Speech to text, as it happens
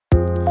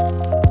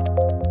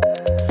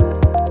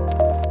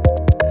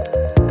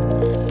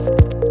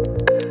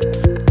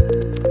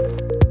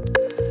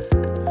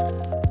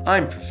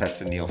I'm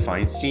Professor Neil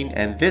Feinstein,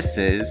 and this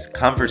is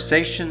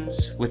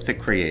Conversations with the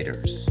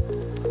Creators.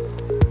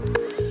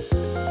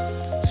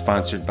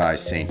 Sponsored by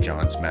St.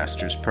 John's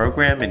Master's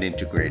Program in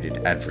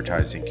Integrated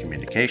Advertising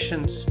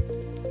Communications.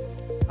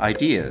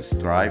 Ideas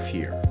thrive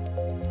here.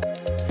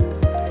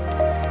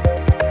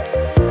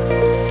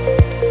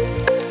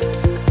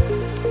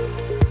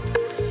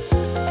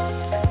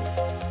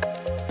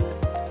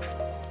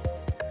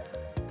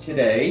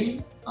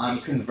 Today,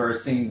 I'm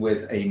conversing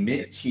with a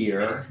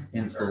mid-tier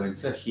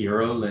influencer,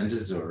 Hiro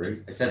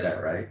Landazuri. I said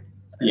that right?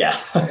 Yeah.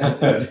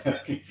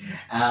 Good.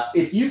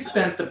 If you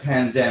spent the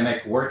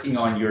pandemic working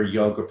on your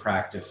yoga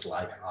practice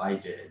like I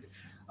did,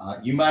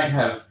 you might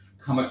have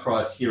come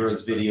across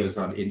Hiro's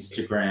videos on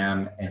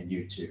Instagram and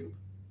YouTube.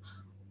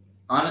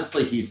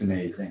 Honestly, he's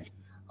amazing.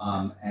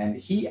 And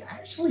he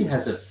actually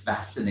has a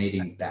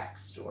fascinating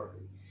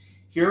backstory.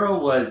 Hiro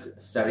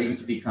was studying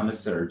to become a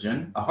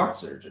surgeon, a heart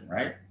surgeon,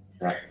 right?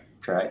 Right.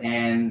 Correct.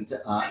 And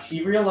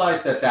he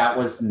realized that that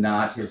was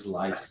not his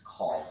life's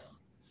calling.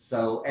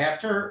 So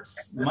after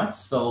much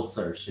soul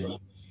searching,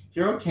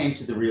 Hiro came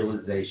to the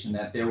realization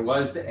that there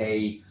was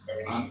a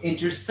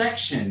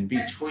intersection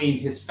between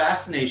his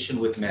fascination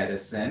with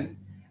medicine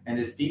and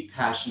his deep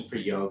passion for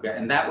yoga,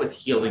 and that was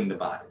healing the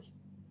body.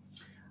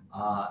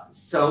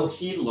 So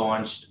he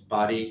launched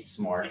Body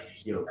Smart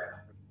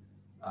Yoga.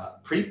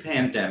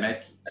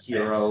 Pre-pandemic,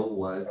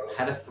 Hiro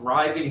had a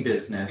thriving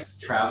business,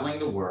 traveling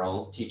the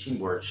world, teaching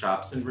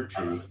workshops and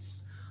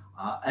retreats.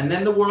 And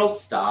then the world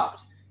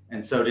stopped,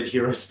 and so did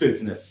Hiro's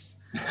business.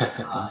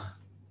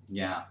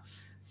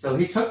 So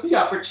he took the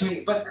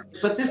opportunity,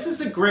 but this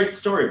is a great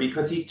story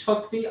because he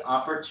took the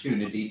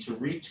opportunity to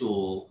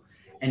retool,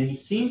 and he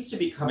seems to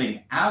be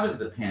coming out of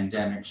the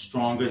pandemic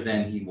stronger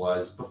than he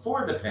was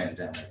before the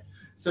pandemic.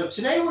 So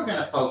today we're going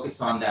to focus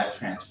on that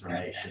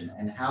transformation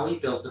and how he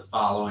built a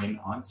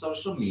following on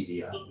social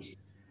media.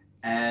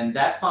 And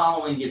that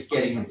following is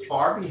getting him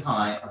far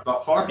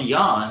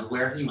beyond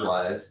where he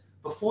was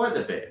before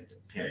the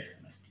pandemic.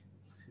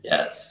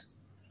 Yes.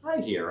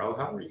 Hi, Hiro.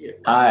 How are you?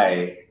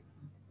 Hi.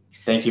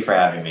 Thank you for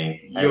having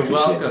me. You're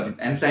welcome.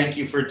 And thank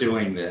you for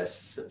doing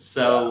this.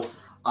 So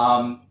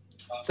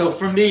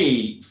for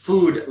me,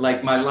 food,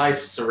 like my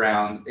life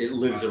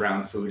lives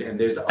around food, and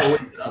there's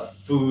always a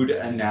food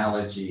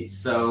analogy.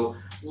 So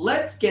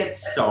let's get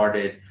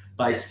started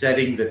by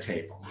setting the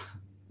table.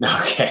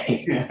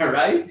 Okay. All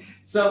right.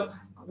 So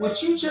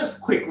would you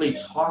just quickly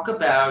talk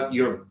about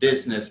your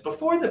business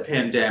before the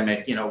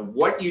pandemic,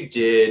 what you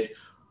did,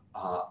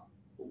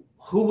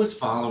 who was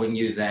following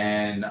you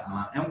then,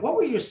 and what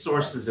were your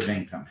sources of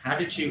income? How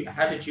did you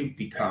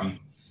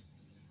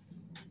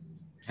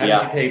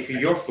pay for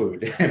your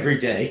food every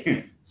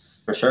day?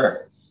 For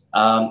sure.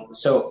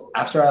 So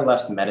after I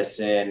left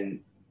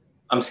medicine,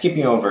 I'm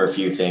skipping over a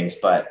few things,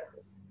 but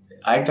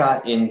I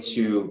got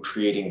into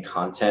creating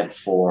content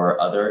for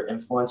other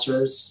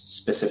influencers,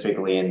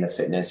 specifically in the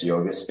fitness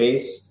yoga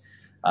space,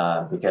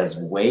 because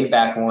way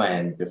back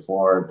when,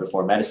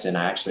 before medicine,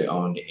 I actually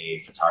owned a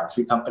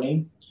photography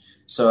company.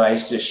 So I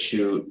used to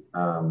shoot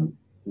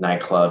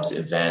nightclubs,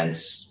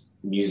 events,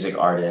 music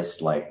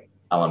artists like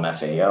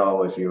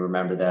LMFAO, if you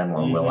remember them,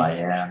 or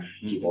will.i.am,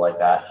 people like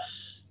that.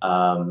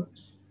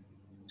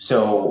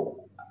 So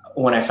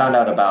when I found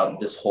out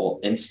about this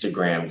whole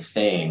Instagram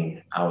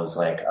thing, I was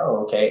like,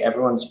 oh, okay,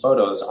 everyone's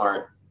photos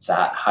aren't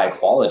that high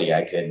quality.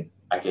 I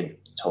could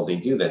totally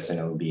do this and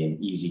it would be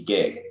an easy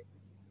gig.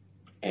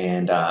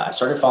 And I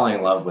started falling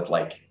in love with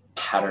like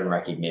pattern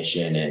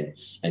recognition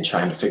and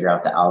trying to figure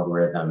out the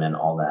algorithm and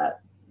all that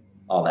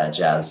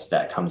jazz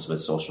that comes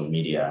with social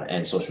media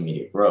and social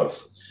media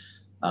growth.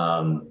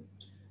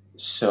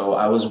 So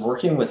I was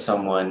working with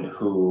someone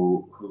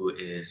who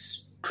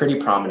is pretty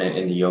prominent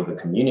in the yoga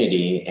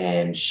community,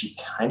 and she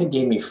kind of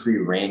gave me free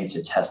rein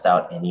to test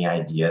out any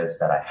ideas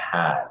that I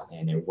had,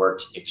 and it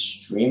worked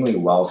extremely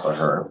well for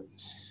her.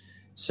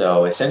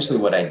 So essentially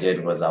what I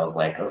did was I was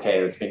like, okay,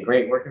 it's been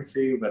great working for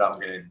you, but I'm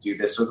going to do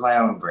this with my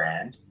own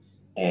brand.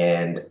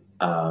 And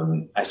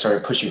I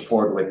started pushing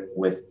forward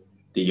with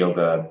the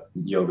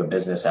yoga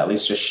business, at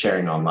least just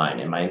sharing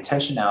online. And my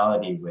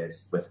intentionality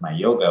with my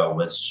yoga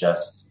was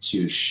just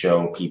to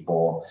show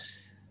people,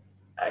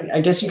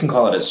 I guess you can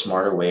call it a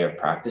smarter way of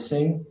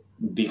practicing,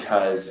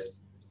 because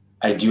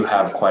I do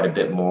have quite a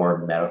bit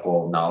more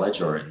medical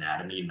knowledge or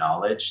anatomy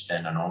knowledge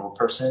than a normal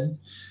person.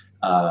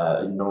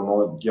 A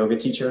normal yoga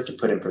teacher, to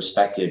put in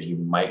perspective, you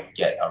might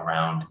get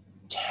around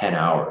 10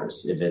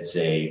 hours if it's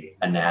a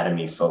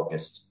anatomy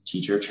focused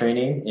teacher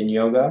training in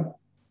yoga.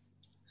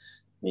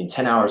 I mean,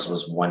 10 hours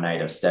was one night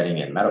of studying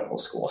in medical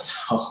school.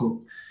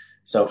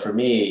 So for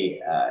me,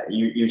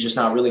 you're just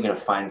not really going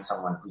to find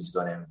someone who's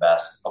going to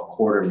invest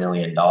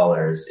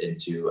 $250,000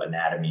 into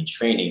anatomy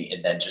training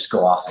and then just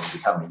go off and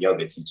become a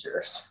yoga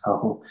teacher.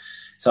 So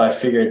I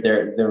figured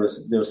there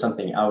was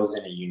something. I was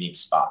in a unique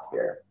spot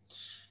here.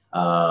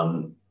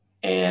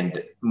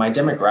 And my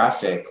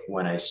demographic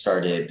when I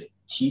started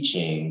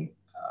teaching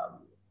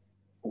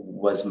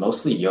was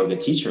mostly yoga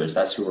teachers.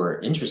 That's who were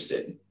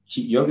interested.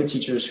 Yoga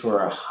teachers who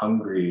are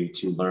hungry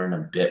to learn a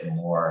bit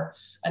more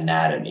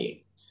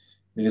anatomy.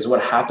 Because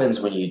what happens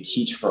when you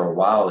teach for a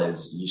while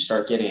is you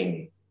start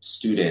getting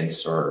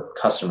students or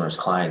customers,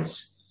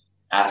 clients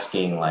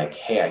asking like,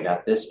 hey, I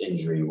got this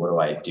injury. What do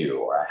I do?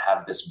 Or I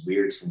have this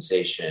weird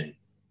sensation.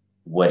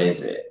 What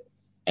is it?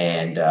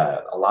 And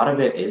a lot of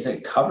it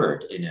isn't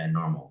covered in a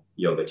normal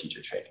yoga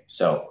teacher training.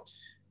 So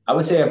I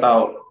would say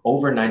about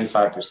over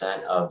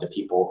 95% of the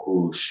people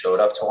who showed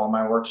up to all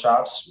my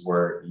workshops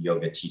were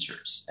yoga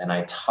teachers. And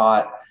I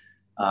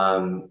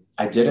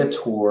did a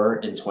tour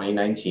in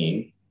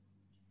 2019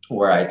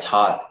 where I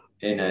taught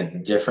in a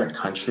different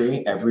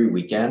country every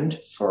weekend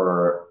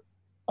for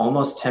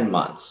almost 10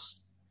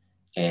 months.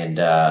 And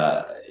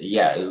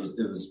yeah, it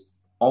was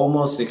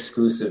almost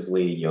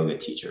exclusively yoga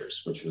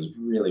teachers, which was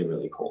really,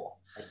 really cool.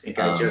 I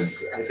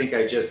think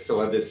I just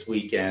saw this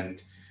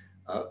weekend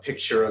a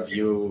picture of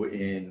you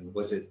in,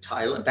 was it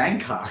Thailand,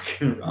 Bangkok?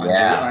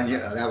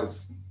 That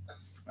was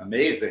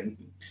amazing.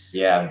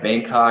 Yeah,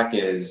 Bangkok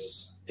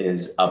is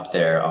up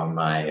there on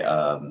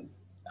my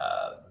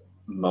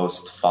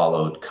most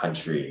followed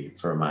country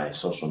for my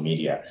social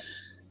media.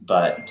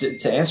 But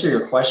to answer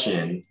your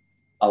question,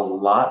 a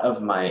lot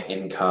of my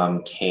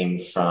income came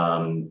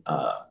from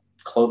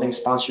clothing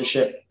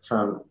sponsorship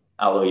from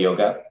Alo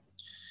Yoga.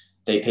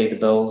 They pay the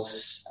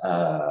bills.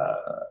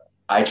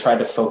 I try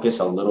to focus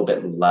a little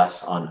bit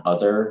less on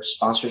other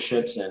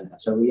sponsorships and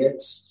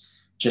affiliates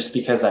just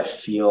because I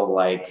feel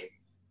like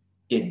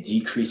it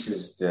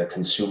decreases the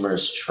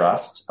consumer's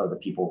trust of the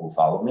people who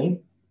follow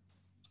me.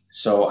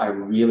 So I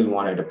really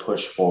wanted to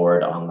push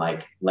forward on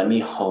like, let me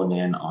hone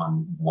in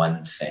on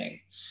one thing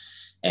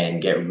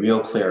and get real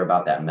clear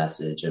about that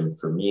message. And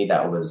for me,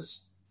 that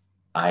was,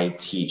 I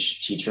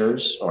teach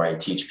teachers, or I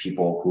teach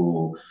people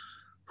who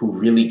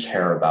really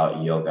care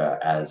about yoga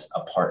as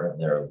a part of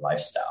their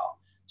lifestyle.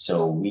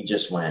 So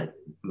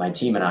my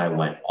team and I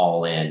went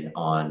all in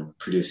on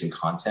producing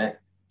content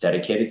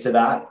dedicated to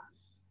that.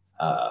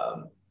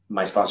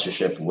 My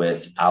sponsorship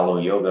with Alo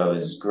Yoga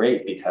is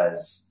great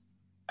because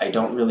I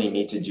don't really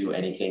need to do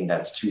anything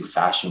that's too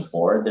fashion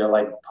forward. They're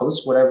like,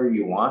 post whatever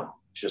you want,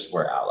 just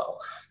wear Alo.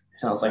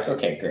 And I was like,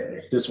 okay,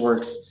 good. This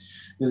works.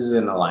 This is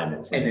in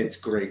alignment. And it's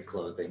great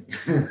clothing.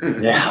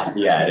 Yeah,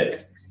 it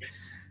is.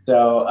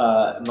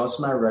 So most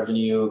of my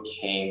revenue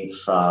came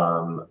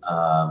from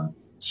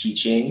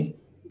teaching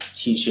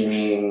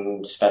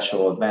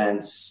special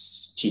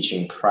events,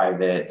 teaching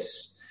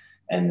privates,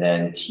 and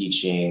then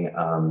teaching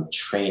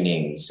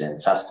trainings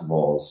and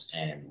festivals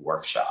and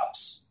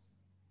workshops.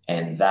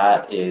 And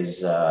that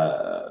is,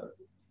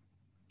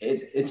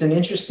 it's an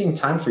interesting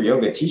time for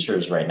yoga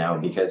teachers right now,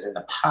 because in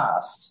the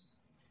past,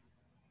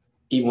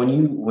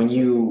 when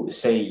you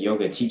say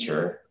yoga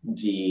teacher,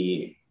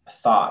 the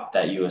thought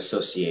that you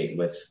associate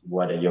with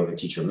what a yoga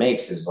teacher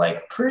makes is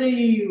like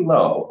pretty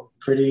low,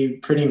 pretty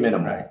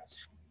minimal. Right.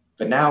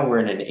 But now we're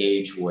in an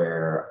age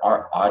where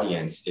our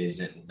audience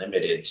isn't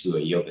limited to a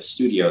yoga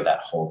studio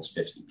that holds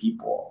 50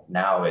 people.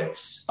 Now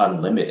it's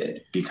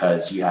unlimited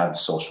because you have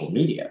social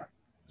media.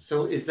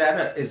 So is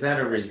that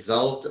a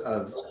result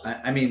of,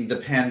 I mean, the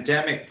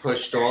pandemic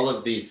pushed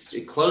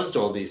it closed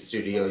all these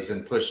studios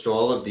and pushed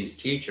all of these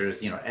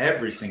teachers,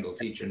 every single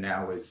teacher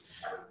now is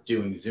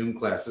doing Zoom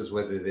classes,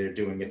 whether they're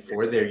doing it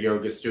for their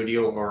yoga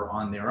studio or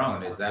on their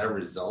own. Is that a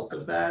result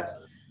of that?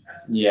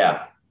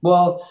 Yeah.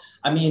 Well,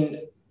 I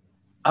mean,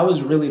 I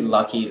was really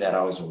lucky that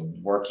I was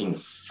working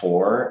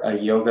for a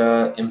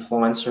yoga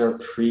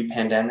influencer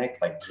pre-pandemic,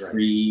 like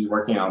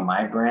working on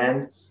my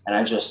brand. And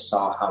I just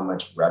saw how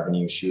much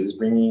revenue she was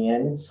bringing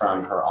in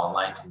from her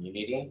online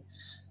community,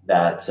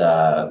 that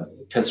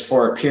because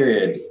for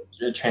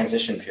a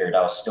transition period,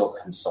 I was still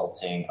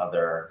consulting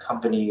other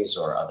companies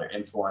or other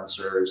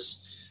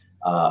influencers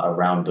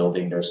around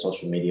building their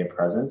social media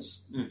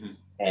presence. Mm-hmm.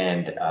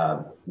 And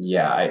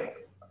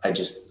I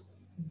just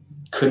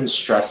couldn't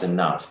stress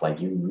enough, like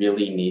you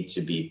really need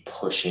to be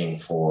pushing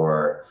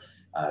for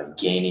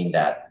gaining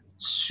that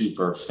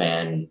super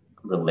fan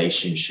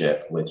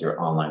relationship with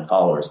your online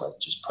followers. Like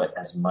just put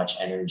as much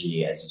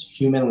energy as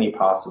humanly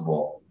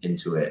possible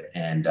into it,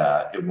 and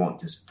it won't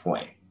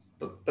disappoint.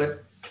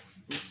 But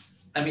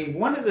I mean,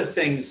 one of the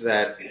things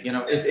that,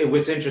 it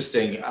was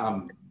interesting,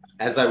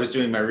 as I was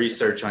doing my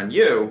research on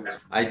you,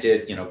 I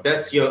did, I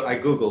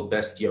Googled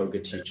best yoga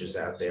teachers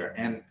out there.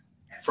 And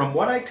from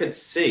what I could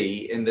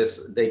see in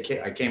this,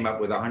 I came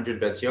up with 100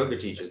 best yoga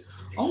teachers.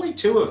 Only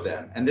 2 of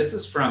them, and this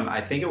is from,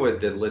 I think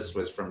the list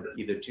was from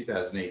either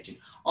 2018.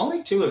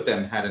 Only 2 of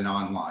them had an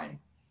online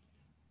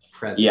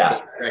presence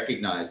that I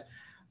recognized.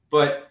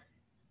 But,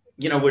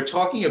 we're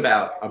talking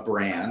about a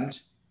brand,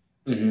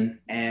 mm-hmm.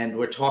 and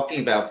we're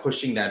talking about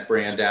pushing that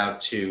brand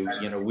out to,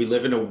 we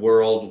live in a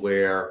world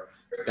where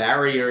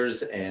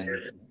barriers and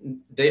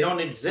they don't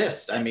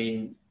exist. I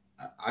mean,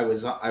 I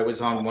was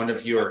on one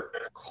of your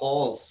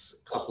calls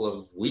a couple of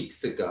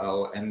weeks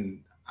ago,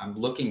 and I'm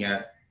looking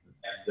at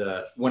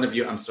one of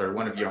your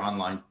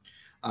online,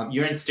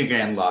 your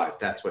Instagram Live,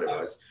 that's what it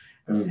was.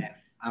 Mm.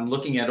 I'm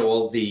looking at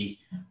all the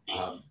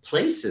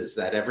places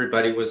that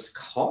everybody was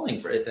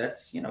calling for it.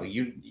 That's,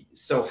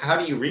 so how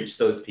do you reach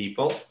those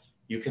people?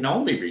 You can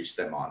only reach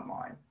them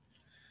online.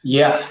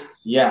 Yeah.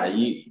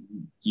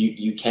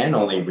 You can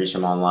only reach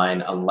them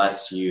online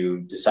unless you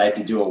decide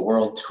to do a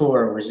world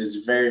tour, which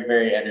is very,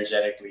 very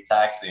energetically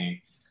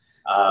taxing.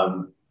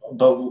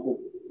 But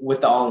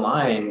with the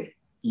online,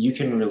 you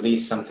can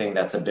release something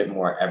that's a bit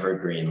more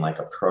evergreen, like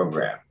a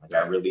program. Like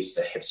I released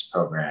the HIPS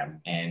program,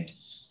 and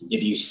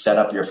if you set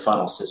up your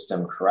funnel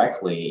system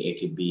correctly, it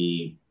could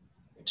be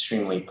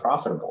extremely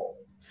profitable,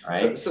 So,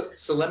 right? so,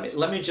 so let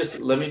me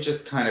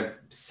just kind of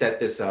set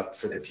this up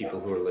for the people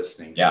who are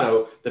listening. Yeah.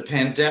 So the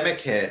pandemic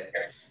hit.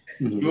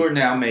 You Mhm. are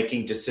now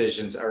making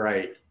decisions. All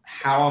right,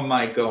 how am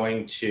I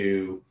going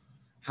to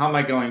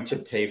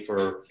pay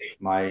for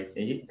my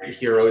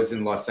heroes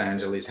in Los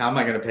Angeles? How am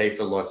I going to pay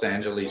for Los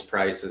Angeles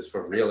prices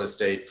for real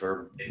estate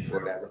for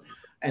whatever?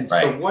 And so,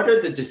 Right. what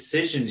are the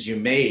decisions you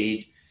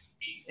made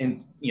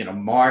in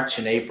March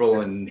and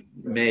April and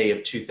May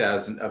of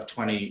 2000 of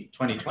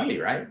 2020?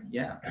 Right?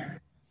 Yeah.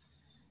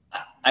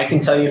 I can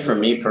tell you for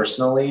me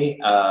personally,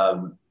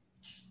 and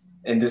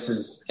this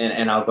is,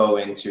 and I'll go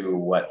into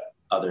what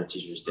other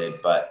teachers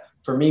did, but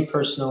for me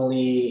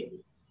personally,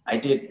 I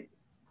did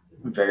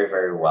very,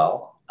 very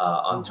well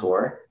on Mhm.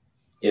 tour.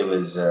 It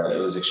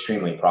was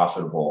extremely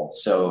profitable,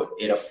 so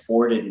it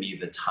afforded me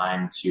the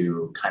time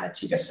to kind of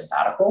take a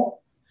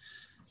sabbatical.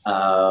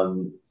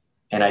 Um,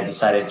 and I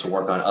decided to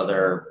work on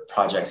other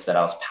projects that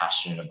I was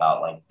passionate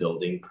about, like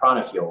building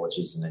Prana Fuel, which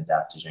is an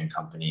adaptogen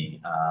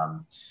company,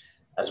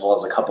 as well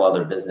as a couple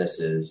other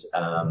businesses.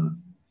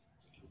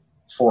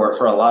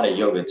 For a lot of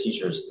yoga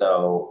teachers,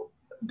 though,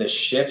 the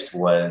shift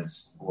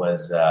was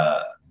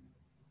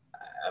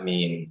I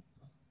mean,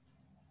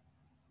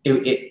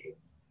 it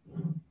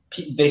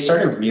they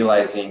started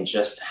realizing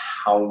just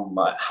how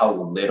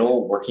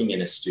little working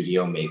in a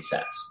studio made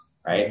sense,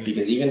 right? Mhm.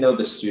 Because even though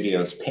the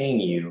studio is paying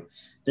you,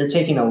 they're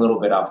taking a little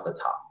bit off the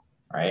top,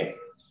 right?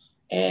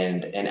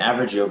 And an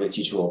average yoga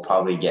teacher will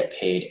probably get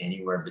paid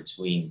anywhere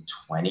between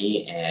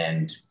 20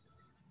 and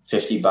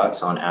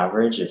 $50 on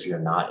average if you're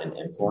not an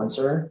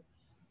influencer.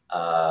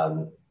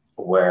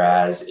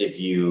 Whereas if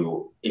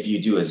you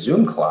do a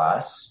Zoom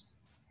class,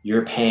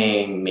 you're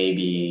paying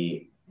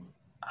maybe,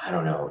 I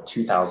don't know,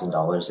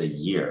 $2,000 a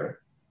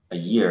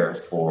year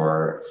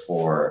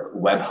for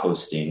web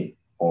hosting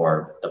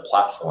or the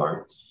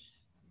platform.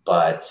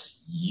 But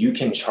you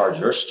can charge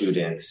your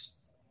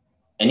students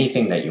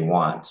anything that you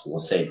want. We'll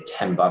say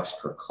 $10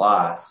 per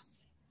class,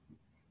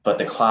 but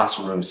the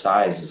classroom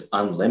size is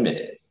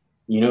unlimited.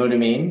 You know what I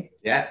mean?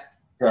 Yeah.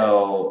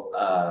 So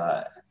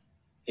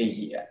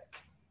yeah,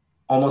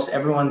 almost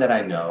everyone that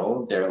I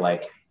know, they're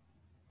like,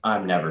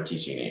 I'm never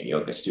teaching in a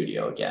yoga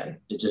studio again.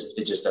 It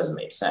just doesn't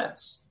make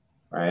sense,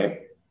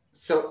 right?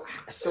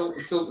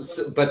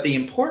 But the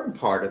important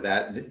part of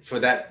that, for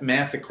that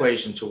math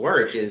equation to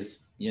work, is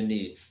you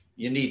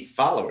need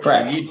followers. You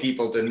Correct. need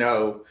people to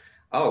know,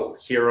 oh,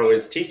 Hiro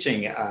is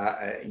teaching,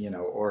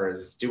 or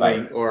is Right.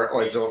 doing,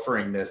 or is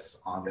offering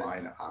this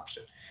online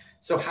option.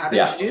 So how did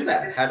Yeah. you do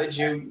that? How did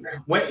you,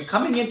 when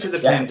coming into the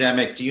Yeah.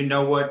 pandemic? Do you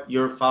know what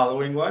your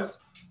following was?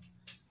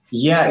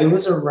 Yeah. It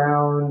was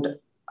around,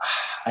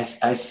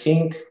 I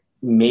think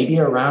maybe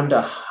around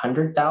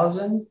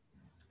 100,000,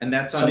 And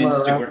that's on somewhere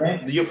around Instagram.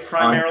 there You're on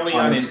primarily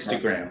on on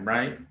Instagram. Instagram,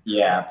 right?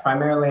 Yeah,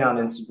 primarily on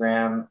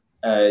Instagram.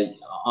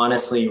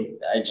 Honestly,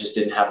 I just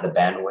didn't have the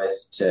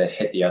bandwidth to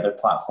hit the other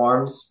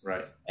platforms.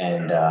 Right.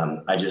 And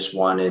I just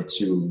wanted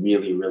to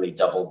really, really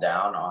double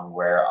down on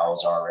where I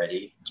was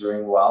already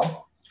doing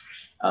well.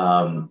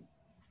 Um,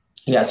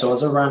 yeah, so it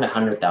was around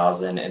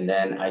 100,000. And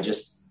then I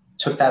just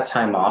took that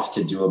time off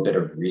to do a bit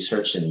of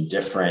research in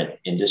different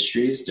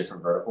industries,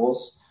 different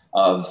verticals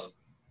of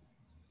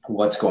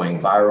what's going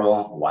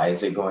viral, why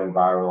is it going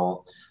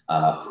viral,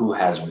 who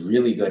has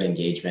really good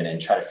engagement,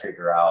 and try to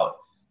figure out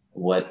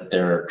what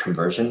their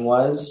conversion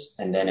was.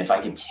 And then if I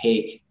could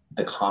take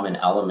the common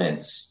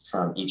elements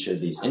from each of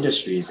these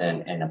industries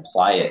and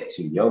apply it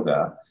to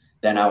yoga,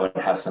 then I would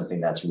have something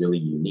that's really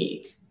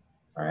unique.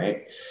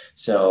 Right.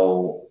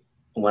 So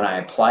when I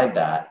applied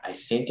that, I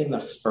think in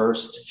the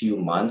first few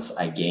months,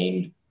 I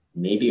gained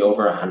maybe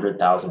over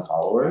 100,000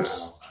 followers.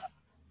 Wow.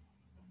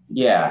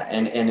 Yeah.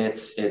 And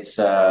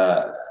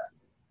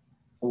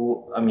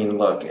I mean,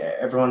 look,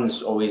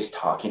 everyone's always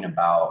talking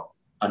about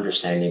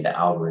understanding the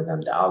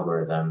algorithm, the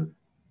algorithm.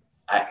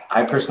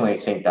 I personally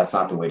think that's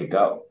not the way to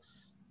go.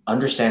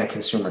 Understand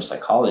consumer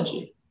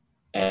psychology,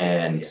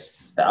 and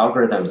Yes. the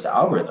algorithm is the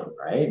algorithm,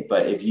 right?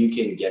 But if you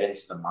can get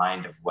into the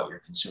mind of what your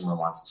consumer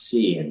wants to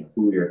see and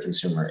who your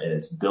consumer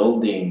is,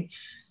 building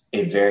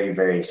a very,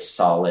 very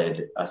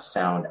solid, a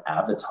sound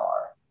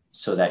avatar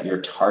so that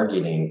you're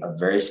targeting a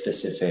very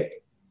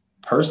specific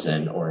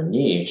person or a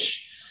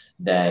niche,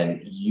 then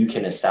you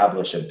can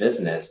establish a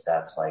business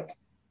that's like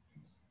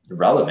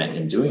relevant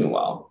and doing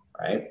well,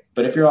 right?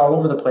 But if you're all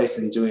over the place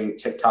and doing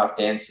TikTok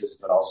dances,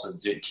 but also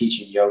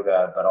teaching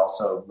yoga, but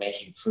also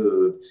making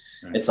food,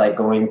 Right. it's like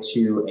going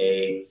to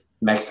a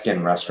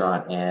Mexican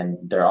restaurant and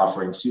they're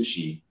offering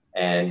sushi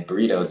and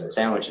burritos and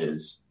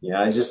sandwiches. You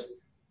know,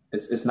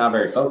 it's not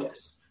very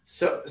focused.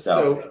 So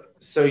So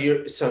so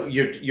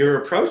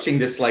you're approaching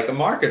this like a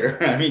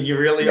marketer. I mean, you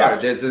really are.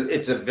 yeah,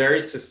 It's a very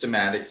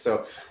systematic.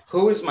 So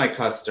who is my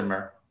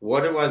customer?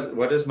 What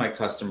does my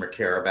customer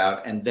care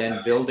about? And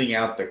then building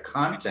out the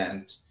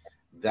content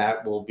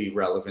that will be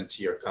relevant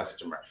to your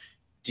customer.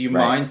 Do you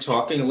right. mind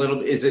talking a little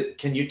bit?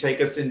 Can you take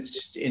us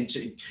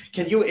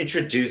can you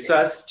introduce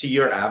us to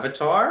your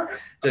avatar?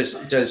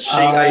 Does she,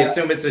 I Uh,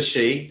 assume it's a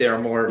she, there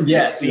are more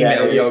yeah, yeah,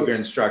 female yoga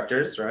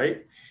instructors, right?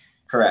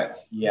 correct.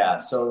 Yeah.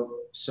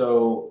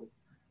 So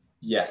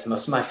yes,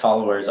 most of my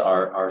followers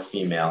are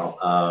female.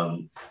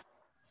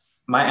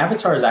 My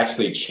avatar is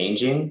actually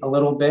changing a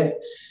little bit,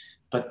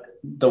 but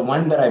the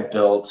one that I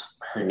built,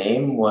 her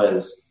name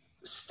was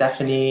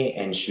Stephanie,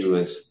 and she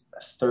was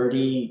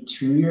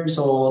 32 years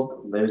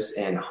old, lives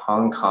in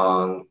Hong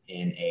Kong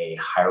in a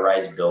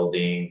high-rise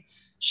building.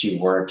 She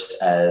works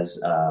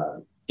as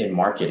in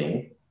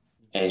marketing,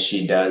 and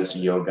she does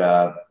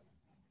yoga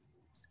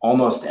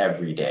almost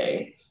every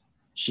day.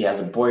 She has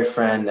a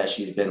boyfriend that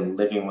she's been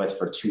living with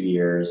for 2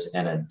 years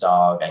and a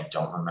dog. I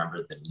don't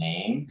remember the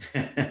name,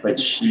 but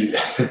she,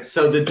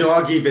 So the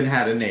dog even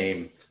had a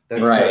name.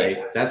 That's right.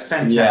 great. That's Yeah.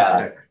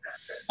 fantastic.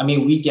 I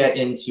mean, we get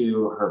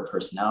into her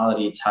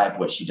personality type,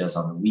 what she does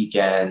on the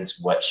weekends,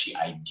 what she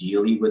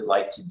ideally would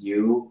like to do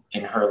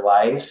in her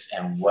life,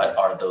 and what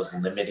are those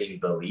limiting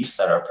beliefs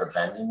that are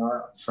preventing her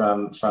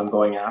from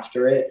going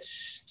after it.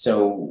 So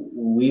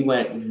we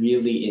went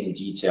really in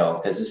detail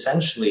because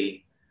essentially,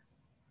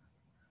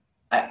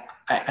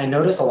 I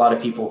notice a lot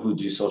of people who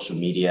do social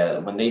media,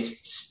 when they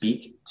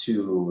speak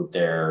to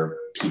their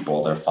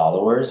people, their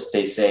followers,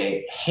 they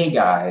say, hey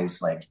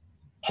guys, like,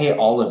 hey,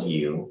 all of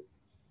you.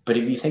 But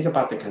if you think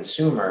about the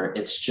consumer,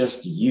 it's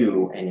just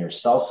you and your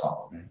cell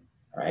phone,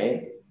 right?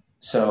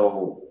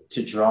 So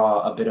to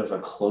draw a bit of a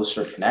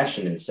closer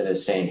connection, instead of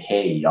saying,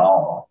 hey,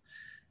 y'all,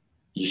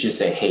 you should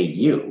say, hey,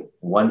 you,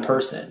 one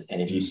person. And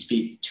if you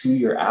speak to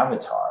your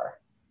avatar,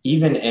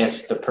 even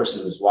if the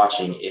person who's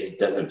watching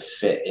doesn't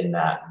fit in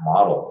that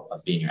model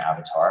of being your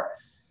avatar,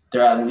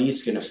 they're at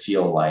least going to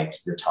feel like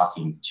you're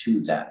talking to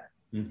them,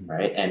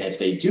 right? And if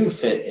they do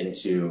fit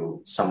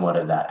into somewhat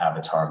of that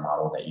avatar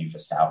model that you've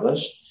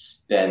established,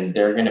 then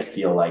they're going to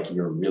feel like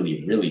you're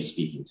really, really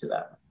speaking to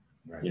them,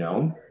 Right. you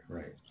know?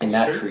 Right. And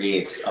that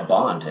creates a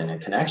bond and a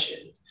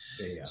connection.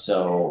 Yeah.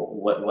 So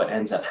what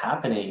ends up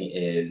happening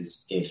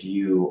is if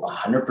you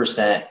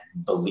 100%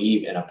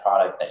 believe in a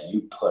product that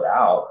you put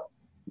out,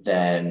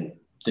 then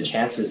the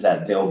chances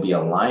that they'll be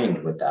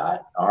aligned with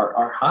that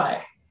are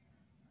high,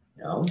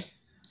 you know?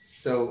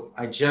 So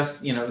I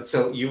just,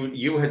 so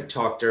you had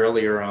talked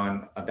earlier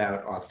on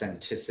about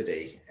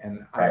authenticity,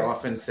 and I Right.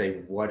 often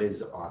say, what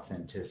is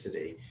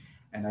authenticity?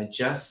 And I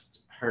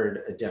just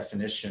heard a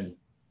definition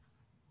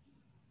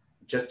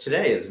just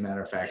today, as a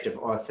matter of fact, of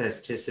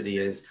authenticity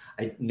is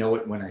I know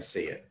it when I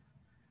see it.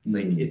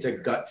 Like it's a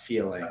gut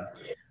feeling.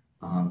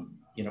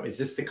 Is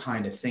this the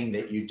kind of thing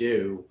that you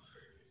do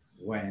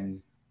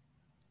when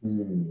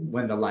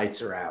the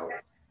lights are out,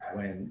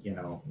 when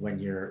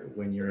you're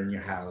in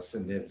your house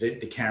and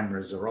the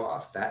cameras are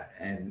off?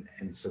 And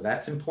so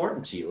that's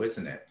important to you,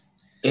 isn't it?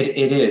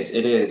 It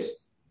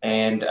is.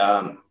 And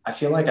I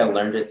feel like I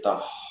learned it the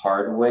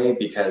hard way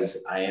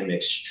because I am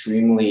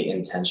extremely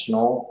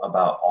intentional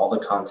about all the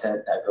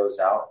content that goes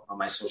out on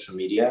my social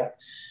media.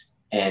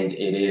 And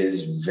it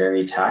is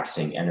very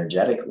taxing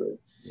energetically.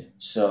 Yeah.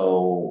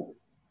 So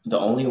the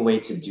only way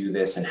to do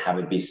this and have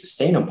it be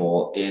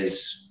sustainable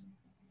is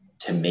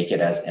to make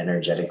it as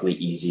energetically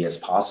easy as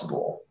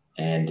possible.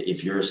 And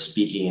if you're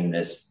speaking in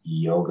this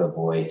yoga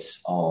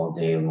voice all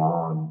day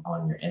long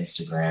on your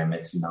Instagram,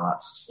 it's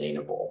not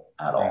sustainable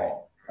at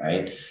all,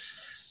 right?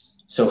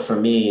 So for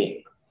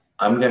me,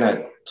 I'm going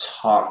to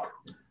talk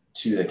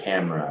to the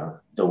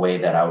camera the way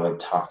that I would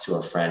talk to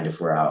a friend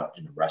if we're out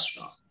in a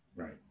restaurant.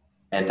 Right.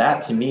 And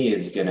that to me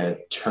is going to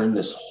turn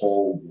this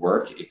whole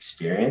work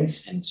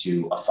experience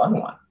into a fun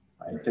one,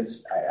 right?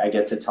 Because I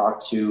get to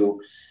talk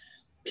to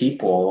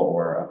people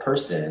or a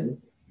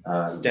person,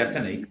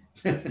 Stephanie,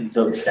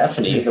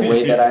 Stephanie, the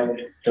way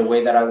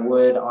that I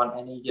would on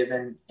any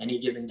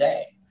given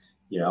day,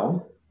 you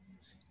know,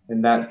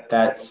 and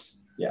that's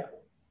yeah.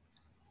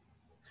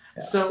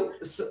 So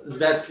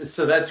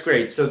that's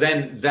great. So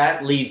then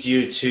that leads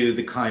you to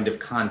the kind of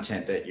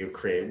content that you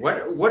create.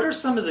 What are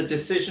some of the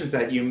decisions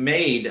that you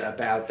made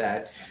about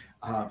that,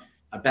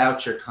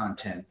 about your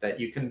content that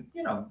you can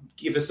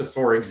give us a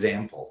for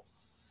example?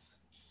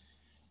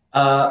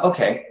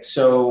 Okay,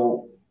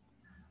 so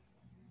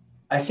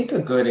I think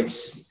a good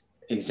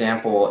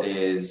example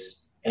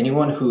is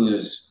anyone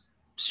who's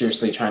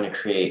seriously trying to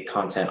create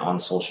content on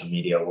social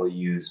media will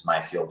use my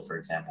field, for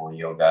example,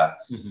 yoga.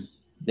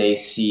 They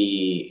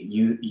see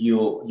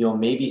you'll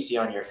maybe see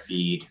on your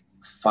feed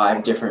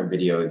 5 different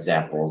video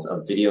examples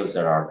of videos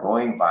that are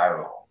going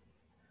viral,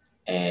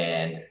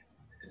 and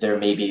there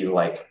maybe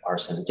are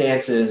some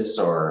dances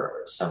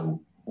or some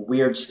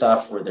weird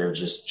stuff where they're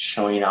just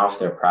showing off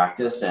their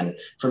practice, and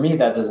for me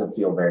that doesn't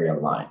feel very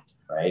aligned,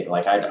 right?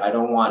 Like I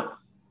don't want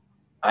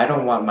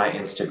my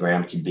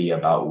Instagram to be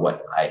about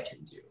what I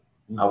can do.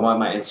 I want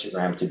my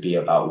Instagram to be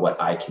about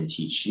what I can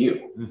teach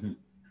you. Mm-hmm.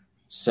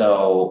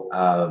 So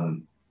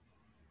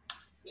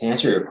to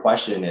answer your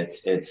question,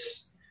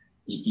 it's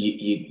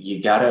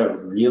you gotta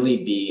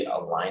really be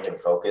aligned and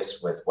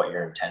focused with what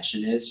your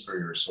intention is for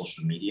your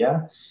social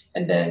media,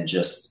 and then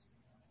just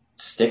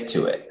stick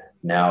to it.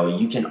 Now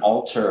you can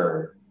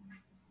alter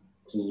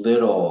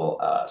little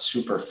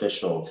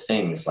superficial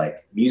things, like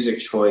music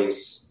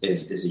choice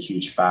is a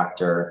huge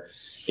factor.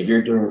 If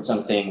you're doing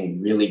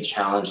something really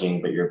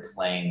challenging, but you're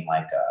playing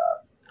like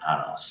I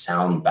don't know,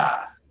 sound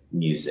bath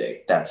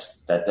music, that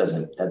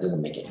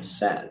doesn't make any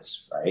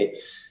sense, right?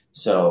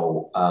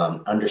 So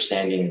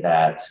understanding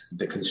that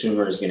the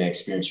consumer is going to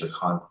experience your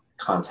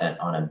content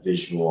on a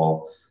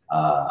visual,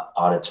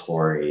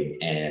 auditory,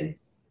 and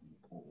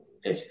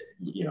if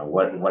you know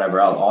whatever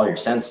else, all your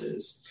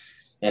senses,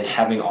 and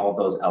having all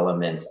those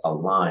elements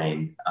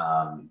align,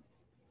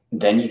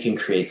 then you can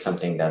create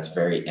something that's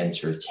very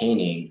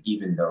entertaining,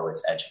 even though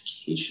it's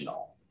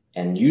educational.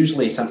 And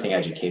usually something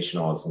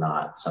educational is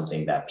not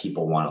something that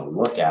people want to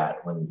look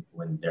at when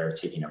they're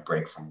taking a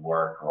break from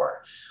work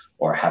or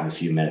have a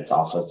few minutes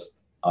off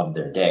of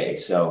their day.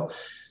 So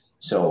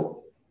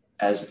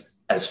as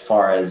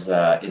far as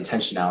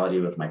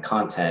intentionality with my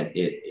content,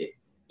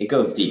 it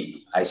goes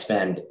deep. I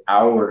spend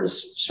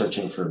hours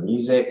searching for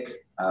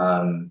music,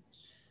 and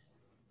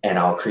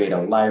I'll create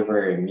a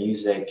library of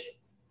music,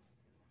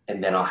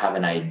 and then I'll have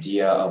an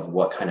idea of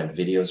what kind of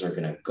videos are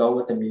going to go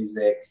with the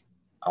music.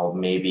 I'll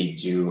maybe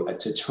do a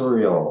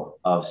tutorial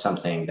of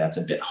something that's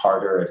a bit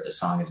harder if the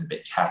song is a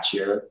bit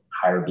catchier,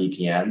 higher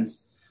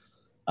BPMs.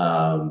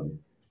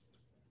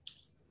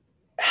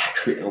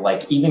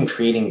 Like even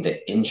creating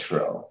the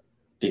intro,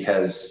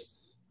 because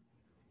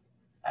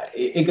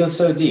it goes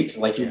so deep.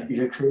 Like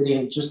you're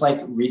creating, just like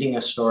reading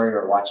a story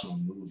or watching a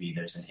movie.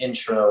 There's an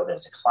intro,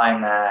 there's a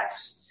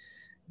climax,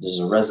 there's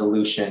a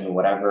resolution,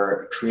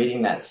 whatever.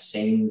 Creating that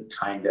same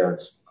kind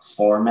of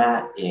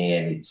format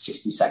in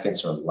 60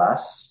 seconds or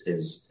less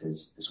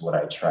is what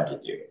I try to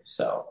do.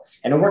 So,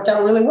 and it worked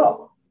out really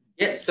well.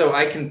 Yeah, so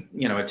I can,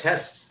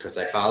 attest, because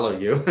I follow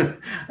you.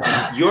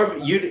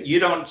 You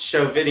don't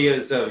show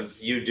videos of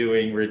you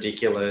doing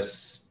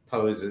ridiculous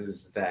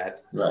poses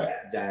that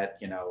that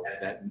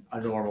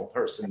a normal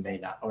person may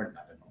not, or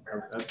not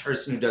a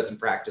person who doesn't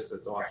practice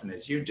as often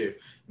as you do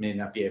may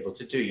not be able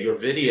to do. Your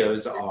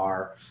videos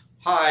are,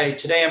 hi,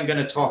 today I'm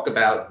going to talk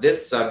about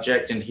this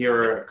subject, and here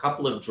are a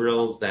couple of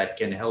drills that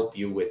can help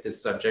you with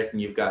this subject,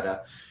 and you've got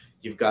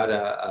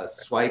to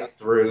swipe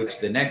through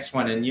to the next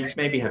one, and you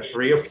maybe have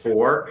 3 or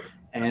 4,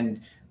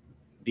 and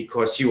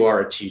because you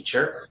are a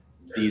teacher,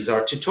 these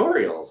are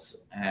tutorials,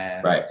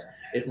 and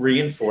it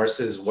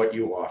reinforces what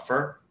you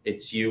offer.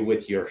 It's you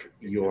with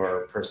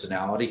your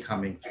personality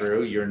coming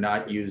through. You're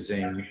not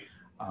using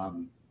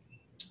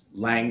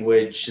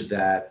language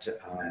that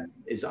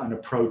is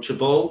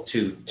unapproachable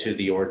to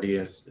the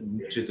audience,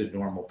 to the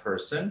normal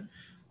person.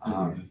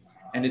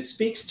 And it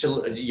speaks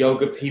to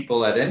yoga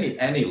people at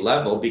any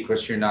level,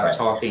 because you're not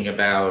talking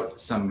about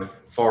some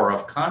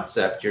far-off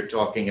concept. You're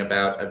talking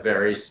about a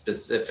very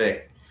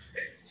specific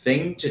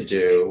thing to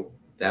do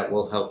that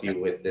will help you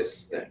with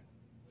this thing.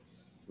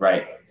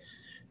 Right.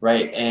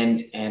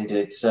 And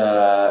it's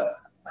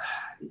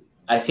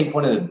I think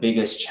one of the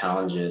biggest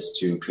challenges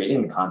to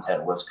creating the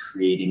content was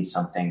creating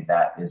something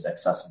that is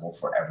accessible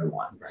for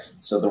everyone.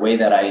 So the way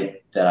that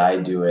I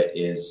do it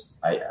is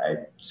I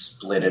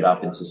split it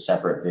up into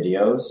separate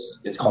videos.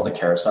 It's called a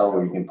carousel,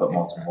 where you can put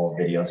multiple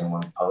videos in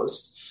one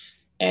post.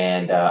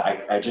 And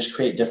I just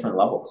create different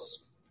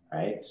levels,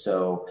 right?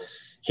 So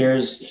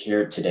here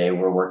today,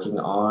 we're working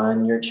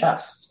on your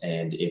chest.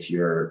 And if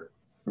you're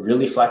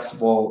really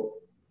flexible,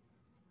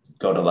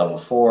 go to level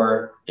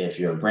 4. If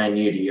you're brand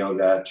new to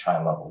yoga, try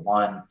level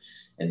 1.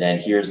 And then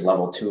here's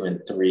level 2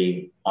 and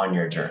 3 on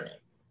your journey.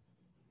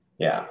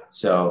 Yeah.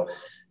 So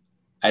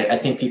I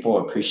think people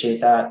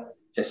appreciate that,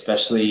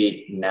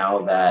 especially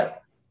now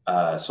that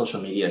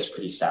social media is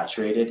pretty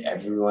saturated.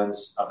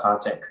 Everyone's a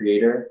content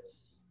creator.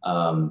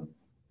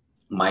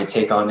 My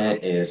take on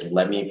it is,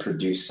 let me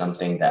produce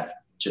something that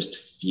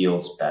just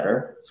feels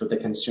better for the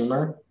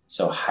consumer.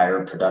 So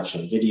higher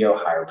production video,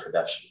 higher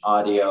production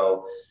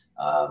audio.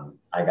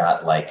 I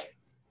got like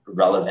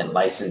relevant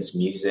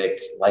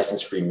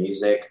license-free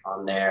music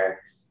on there,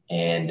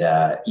 and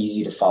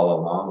easy to follow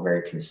along,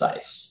 very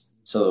concise.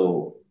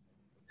 So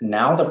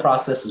now the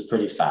process is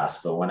pretty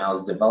fast, but when I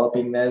was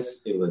developing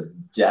this, it was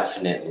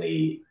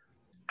definitely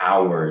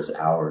hours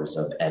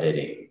of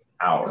editing,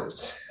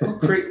 hours.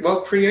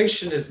 Well,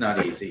 creation is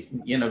not easy.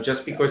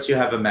 Just because you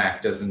have a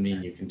Mac doesn't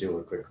mean you can do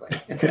it quickly.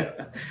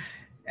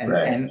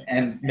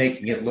 and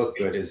making it look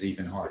good is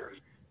even harder.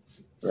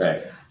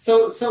 Right.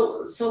 So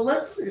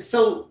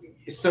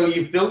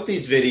you've built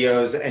these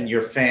videos, and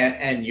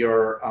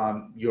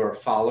your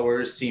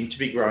followers seem to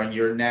be growing.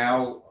 You're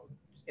now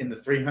in the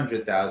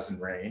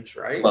 300,000 range,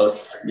 right?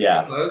 Close.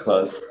 Yeah.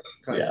 Close.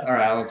 Yeah. All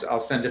right, I'll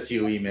send a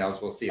few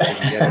emails. We'll see if we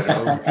can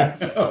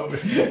get it over.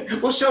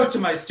 We'll show it to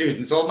my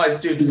students. All my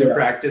students who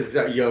practice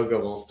yoga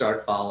will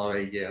start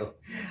following you.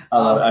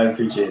 I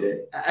appreciate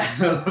it.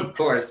 Of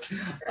course.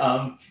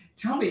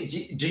 Tell me,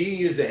 do you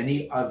use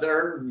any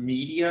other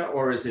media,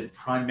 or is it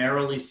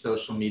primarily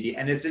social media?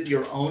 And is it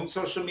your own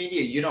social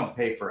media? You don't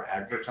pay for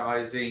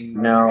advertising?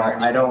 No,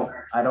 I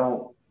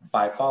don't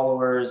buy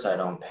followers. I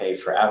don't pay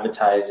for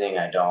advertising.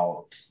 I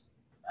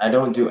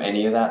don't do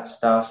any of that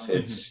stuff.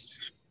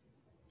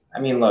 I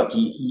mean, look,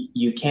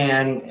 you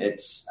can,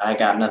 I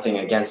got nothing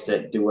against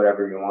it. Do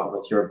whatever you want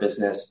with your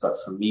business. But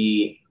for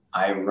me,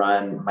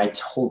 my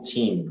whole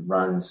team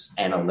runs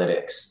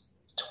analytics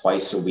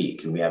twice a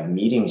week, and we have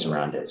meetings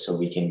around it so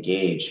we can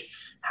gauge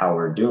how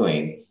we're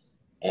doing.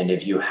 And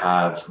if you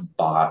have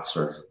bots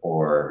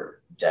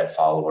or dead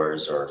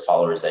followers or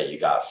followers that you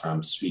got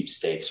from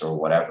sweepstakes or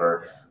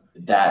whatever,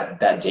 that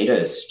data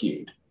is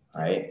skewed,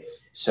 right?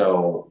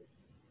 So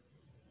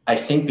I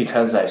think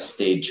because I've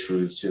stayed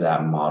true to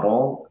that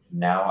model,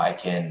 now I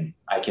can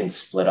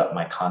split up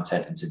my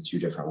content into two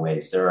different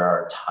ways. There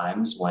are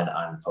times when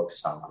I'm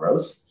focused on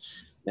growth,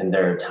 and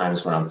there are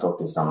times when I'm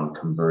focused on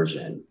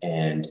conversion.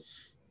 And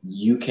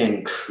you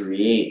can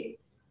create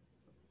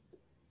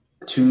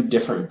two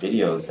different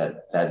videos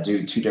that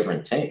do two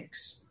different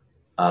things.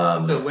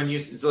 So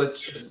let's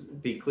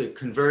just be clear,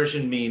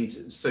 conversion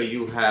means, so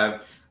you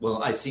have,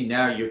 well, I see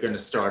now you're going to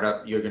start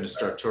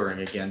touring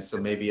again. So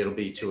maybe it'll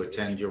be to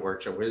attend your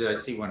workshop. Where did I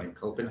see one in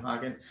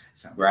Copenhagen?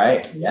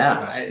 Right.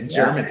 Yeah. Right. In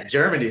Germany.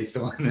 Germany's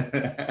the one.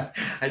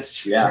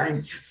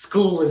 During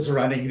school was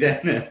running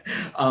then.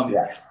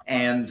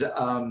 And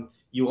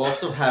you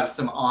also have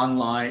some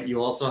online.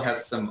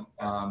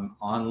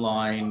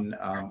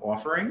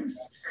 Offerings.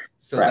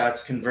 So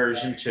that's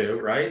conversion too,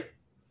 right?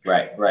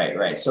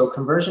 Right. So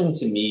conversion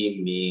to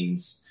me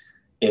means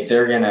if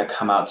they're going to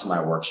come out to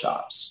my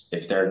workshops,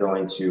 if they're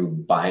going to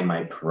buy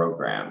my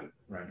program,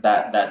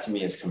 that to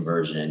me is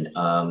conversion.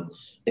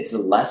 It's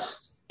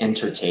less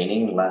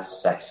entertaining,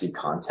 less sexy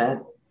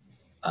content.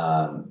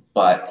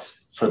 But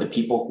for the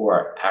people who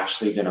are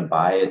actually going to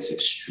buy, it's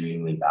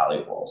extremely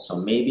valuable. So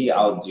maybe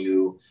I'll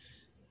do,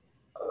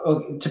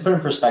 to put in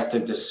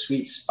perspective, the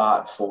sweet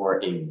spot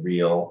for a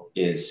reel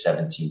is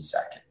 17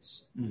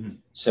 seconds. Mm-hmm.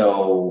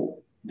 So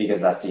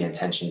because that's the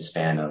attention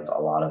span of a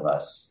lot of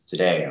us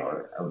today,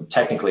 or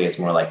technically it's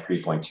more like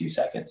 3.2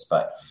 seconds,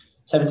 but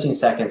 17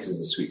 seconds is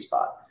a sweet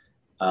spot.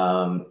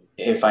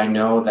 If I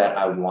know that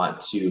I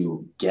want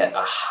to get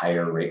a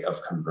higher rate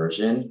of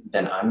conversion,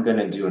 then I'm going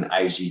to do an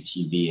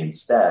IGTV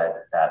instead.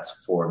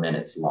 That's 4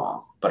 minutes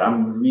long, but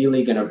I'm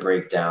really going to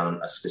break down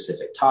a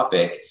specific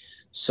topic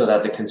so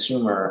that the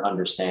consumer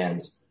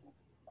understands,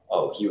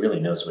 oh, he really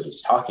knows what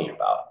he's talking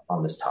about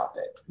on this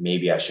topic.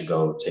 Maybe I should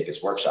go take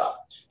his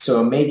workshop.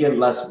 So it may get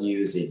less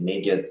views, it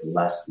may get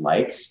less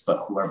likes,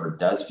 but whoever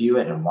does view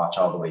it and watch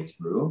all the way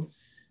through,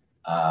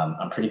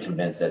 I'm pretty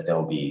convinced that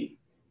they'll be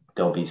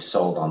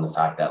sold on the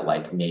fact that,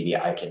 like, maybe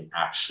I can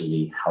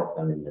actually help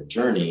them in their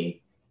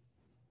journey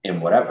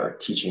in whatever,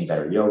 teaching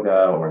better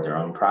yoga or their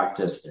own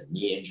practice, their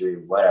knee injury,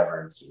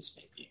 whatever the case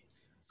may be.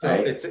 So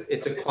right?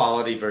 It's a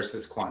quality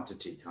versus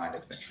quantity kind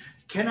of thing.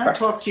 Can I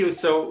talk to you?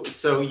 So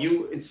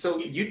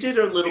you did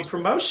a little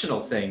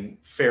promotional thing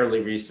fairly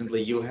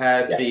recently. You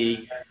had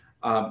the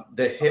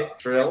hip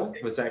drill.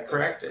 Was that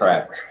correct?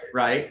 Correct.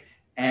 Right.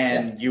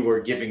 And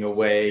you gave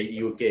away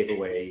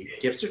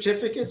gift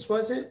certificates,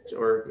 was it?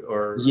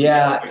 Or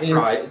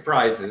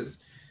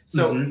prizes.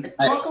 So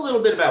talk a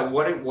little bit about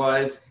what it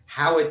was,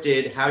 how it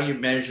did, how you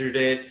measured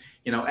it,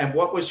 and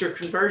what was your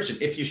conversion?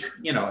 If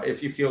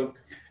you feel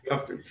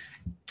comfortable.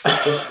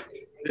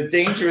 The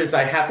danger is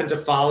I happen to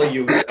follow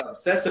you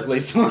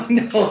obsessively, so I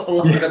know a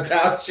lot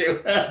about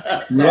you.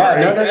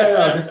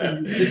 No.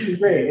 This is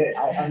great.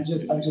 I'm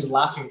just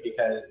laughing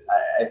because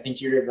I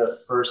think you're the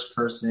first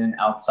person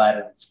outside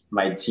of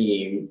my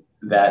team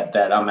that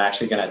I'm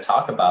actually going to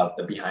talk about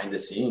the behind the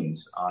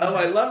scenes on.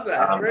 I love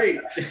that. Great.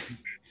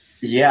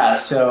 Yeah.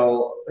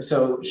 So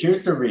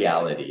here's the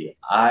reality.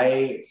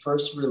 I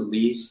first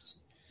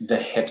released the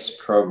HIPS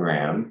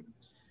program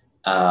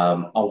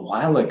a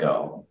while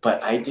ago,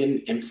 but I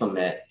didn't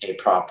implement a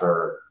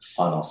proper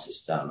funnel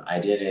system. I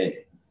didn't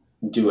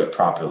do it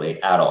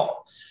properly at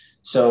all.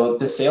 So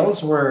the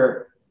sales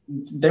weren't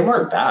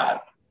bad.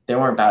 They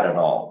weren't bad at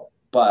all.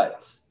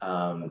 But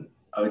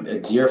a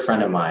dear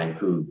friend of mine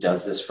who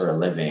does this for a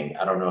living,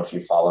 I don't know if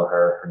you follow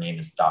her. Her name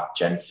is Doc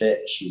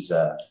Genfit. She's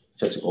a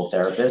physical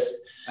therapist.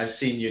 I've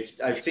seen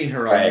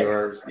her on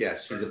yours. Yeah,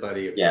 she's a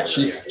buddy of yours.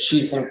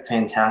 She's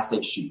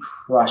fantastic. She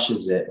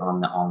crushes it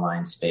on the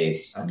online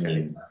space. Okay. I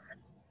mean,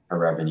 her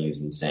revenue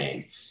is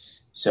insane.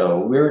 So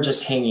we were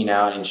just hanging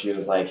out and she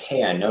was like,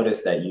 hey, I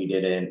noticed that you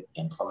didn't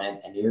implement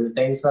any of the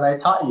things that I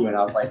taught you. And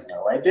I was like,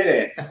 no, I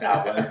didn't.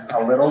 I was a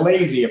little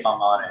lazy, if I'm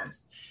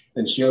honest.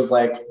 And she was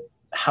like,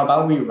 how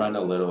about we run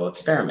a little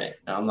experiment?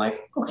 And I'm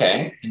like,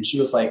 okay. And she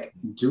was like,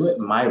 do it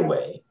my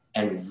way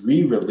and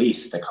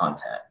re-release the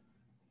content.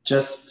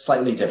 Just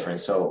slightly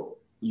different. So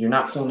you're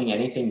not filming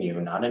anything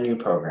new, not a new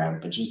program,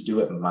 but just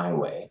do it my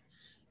way.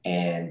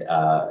 and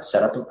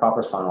set up a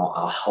proper funnel.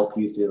 I'll help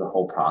you through the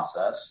whole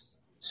process.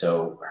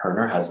 So her and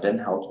her husband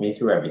helped me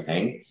through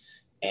everything.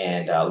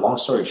 And long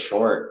story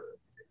short,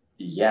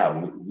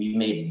 yeah, we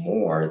made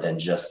more than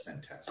just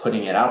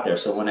putting it out there.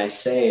 So when I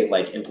say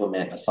like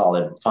implement a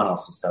solid funnel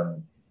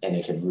system and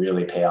it can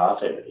really pay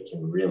off, it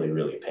can really,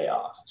 really pay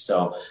off.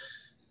 So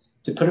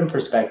to put in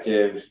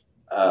perspective,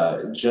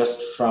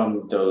 just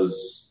from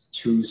those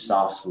 2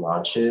 soft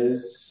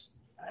launches,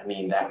 I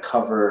mean, that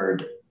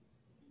covered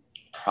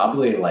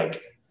probably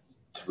like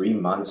 3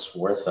 months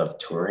worth of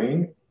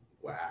touring.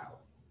 Wow.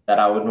 That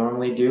I would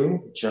normally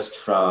do just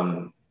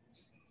from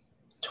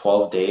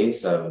 12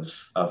 days of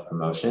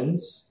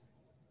promotions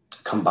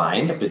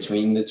combined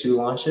between the 2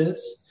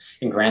 launches.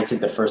 And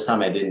granted, the first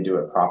time I didn't do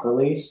it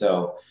properly.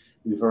 So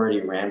we've already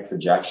ran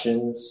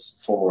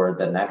projections for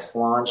the next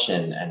launch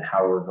and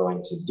how we're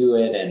going to do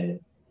it.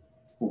 And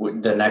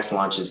the next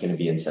launch is going to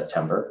be in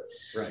September.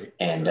 Right.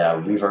 And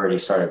we've already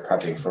started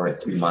prepping for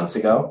it 3 months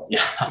ago.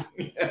 Yeah.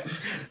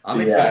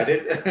 I'm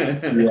excited.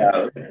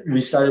 Yeah.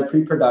 We started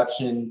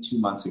pre-production 2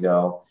 months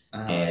ago.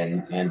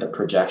 And the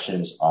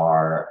projections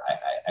are,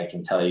 I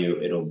can tell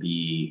you, it'll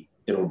be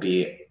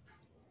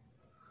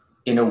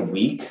in a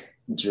week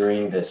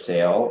during the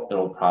sale,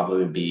 it'll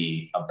probably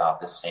be about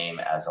the same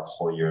as a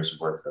whole year's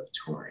worth of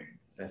touring.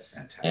 That's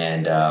fantastic.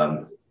 And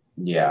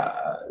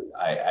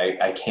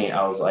I can't,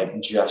 I was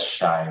like just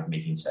shy of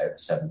making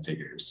 7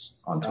 figures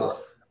on tour.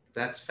 Oh,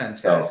 that's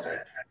fantastic. So,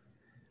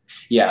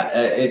 yeah,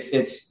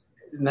 it's,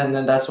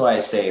 then that's why I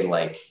say,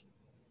 like,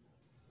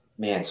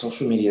 man,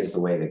 social media is the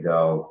way to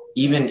go.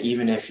 Even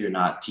if you're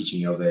not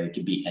teaching yoga, it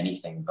could be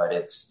anything, but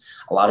it's,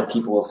 a lot of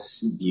people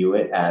view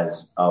it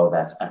as, oh,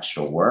 that's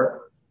extra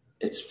work.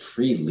 It's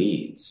free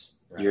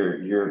leads. Right.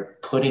 You're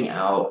putting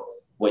out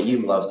what you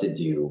love to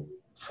do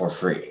for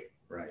free.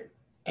 Right.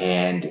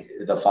 And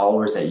the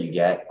followers that you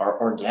get are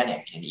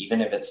organic. And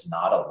even if it's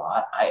not a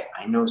lot,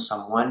 I know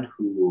someone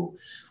who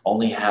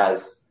only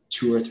has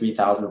 2,000 or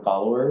 3,000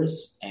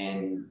 followers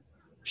and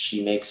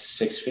she makes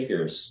 6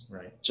 figures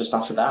just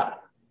off of that.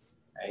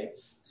 Right.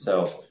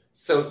 So,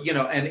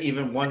 and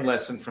even one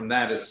lesson from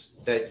that is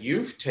that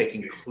you've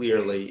taken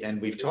clearly, and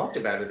we've talked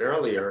about it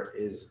earlier,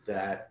 is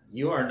that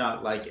you are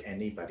not like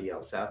anybody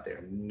else out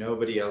there.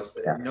 Nobody else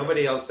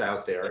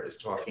out there is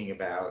talking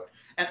about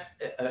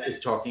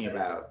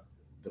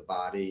the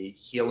body,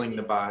 healing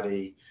the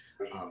body,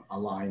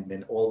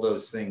 alignment, all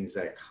those things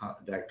that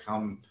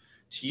come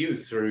to you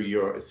through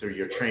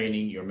your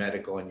training, your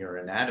medical and your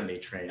anatomy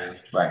training,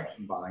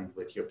 combined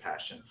with your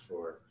passion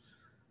for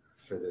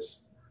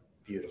this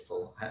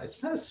beautiful.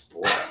 It's not a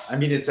sport. I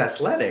mean, it's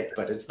athletic,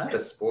 but it's not a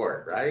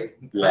sport, right?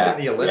 It's not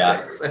in the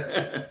Olympics.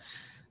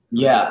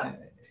 Yeah.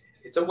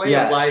 It's a way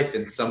of life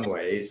in some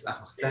ways.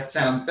 Oh, that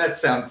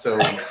sounds so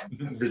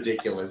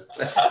ridiculous.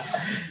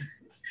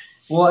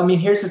 Well, I mean,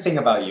 here's the thing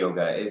about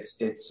yoga.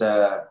 It's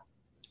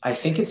I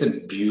think it's a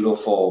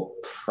beautiful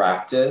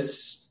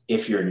practice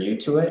if you're new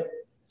to it.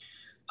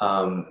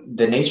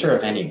 The nature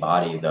of any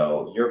body,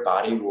 though, your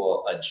body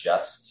will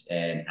adjust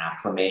and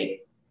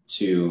acclimate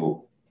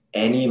to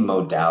any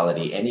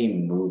modality, any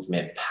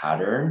movement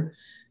pattern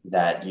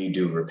that you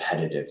do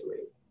repetitively.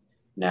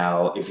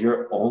 Now, if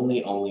you're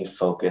only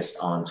focused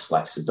on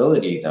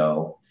flexibility,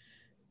 though,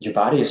 your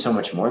body is so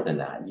much more than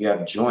that. You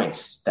have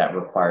joints that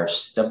require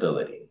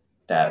stability,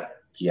 that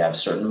you have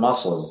certain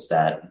muscles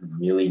that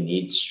really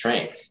need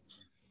strength.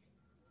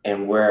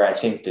 And where I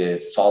think the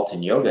fault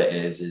in yoga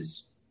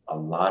is a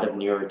lot of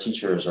newer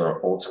teachers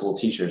or old school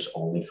teachers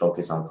only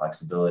focus on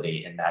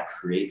flexibility, and that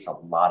creates a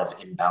lot of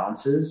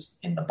imbalances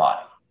in the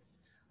body.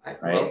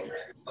 Right.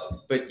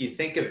 Well, but you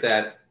think of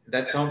that,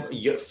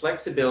 your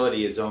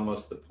flexibility is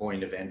almost the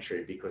point of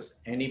entry, because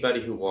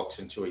anybody who walks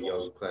into a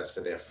yoga class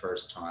for their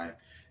first time,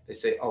 they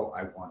say, oh,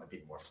 I want to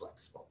be more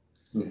flexible.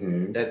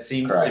 Mm-hmm. That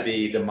seems to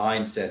be the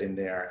mindset in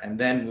there. And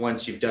then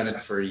once you've done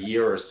it for a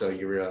year or so,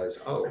 you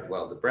realize, oh,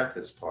 well, the breath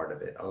is part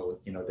of it. Oh,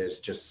 there's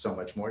just so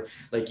much more.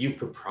 Like, you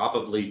could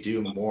probably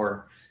do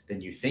more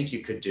than you think you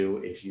could do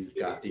if you've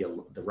got the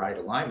right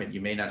alignment.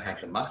 You may not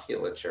have the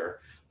musculature,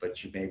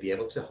 but you may be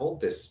able to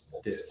hold this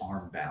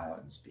arm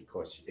balance,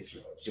 because if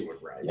you do it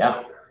right.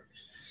 Yeah.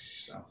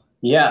 So.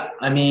 Yeah.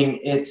 I mean,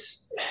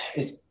 it's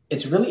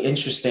really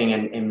interesting,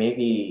 and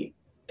maybe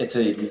it's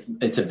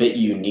a bit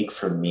unique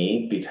for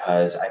me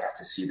because I got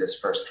to see this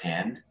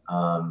firsthand.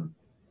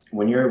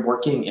 When you're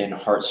working in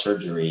heart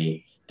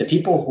surgery, the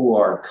people who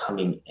are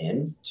coming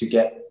in to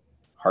get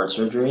heart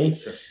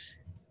surgery,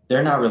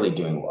 they're not really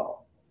doing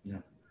well.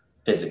 No.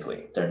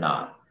 Physically, they're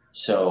not.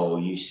 So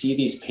you see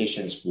these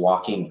patients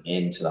walking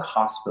into the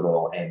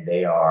hospital and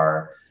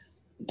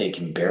they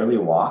can barely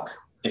walk,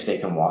 if they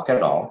can walk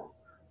at all.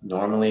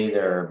 Normally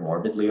they're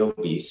morbidly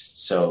obese,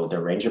 so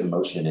their range of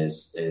motion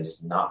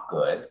is not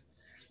good.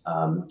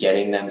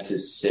 Getting them to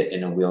sit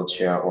in a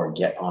wheelchair or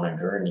get on a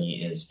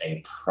gurney is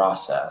a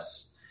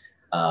process.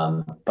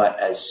 But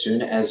as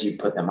soon as you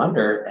put them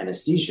under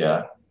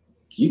anesthesia,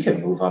 you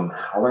can move them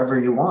however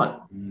you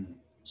want.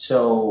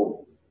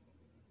 So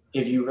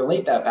if you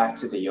relate that back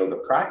to the yoga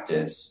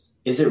practice,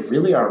 is it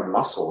really our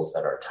muscles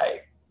that are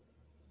tight?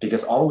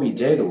 because all we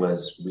did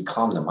was we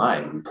calmed the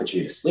mind, we put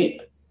you to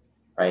sleep,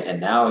 right? And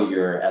now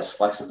you're as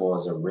flexible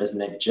as a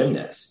rhythmic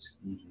gymnast.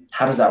 Mm-hmm.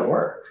 How does that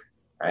work,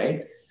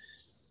 right?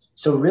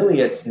 So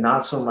really, it's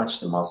not so much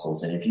the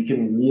muscles. And if you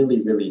can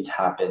really, really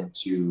tap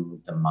into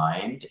the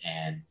mind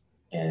and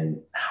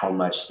how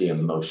much the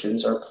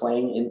emotions are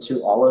playing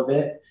into all of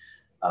it,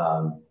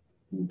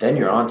 then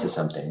you're onto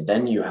something.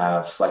 Then you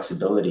have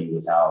flexibility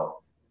without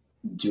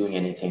doing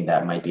anything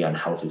that might be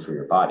unhealthy for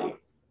your body.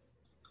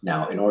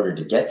 Now, in order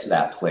to get to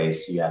that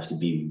place, you have to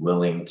be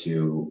willing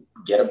to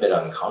get a bit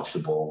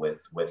uncomfortable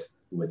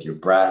with your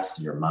breath,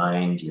 your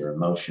mind, your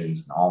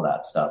emotions, and all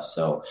that stuff.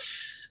 So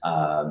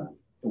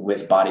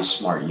with Body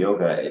Smart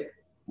Yoga,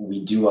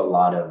 we do a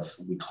lot of,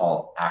 we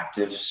call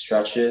active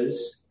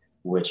stretches,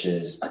 which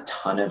is a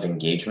ton of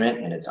engagement,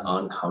 and it's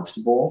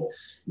uncomfortable.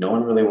 No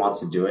one really wants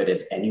to do it.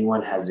 If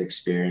anyone has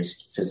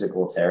experienced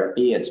physical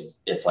therapy,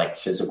 it's like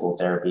physical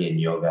therapy and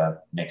yoga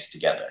mixed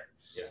together.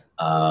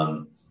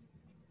 Yeah.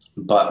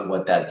 But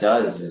what that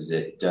does is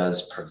it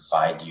does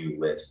provide you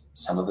with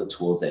some of the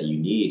tools that you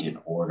need in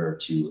order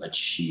to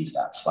achieve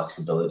that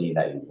flexibility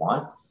that you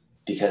want,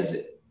 because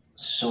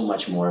so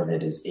much more of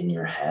it is in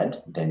your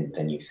head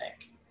than you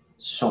think.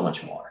 So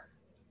much more.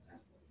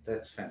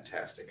 That's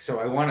fantastic. So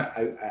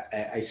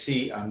I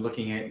see, I'm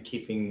looking at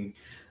keeping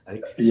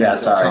yeah,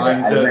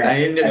 sorry.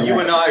 You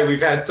and I,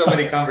 we've had so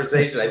many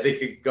conversations. I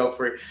think you could go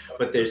for it.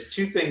 But there's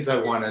two things I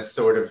want to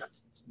sort of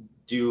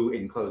do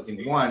in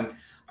closing. One,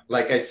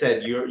 like I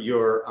said,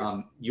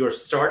 you're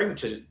starting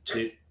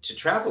to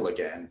travel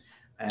again.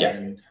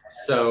 And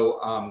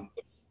so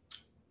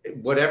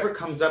whatever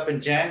comes up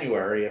in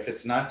January, if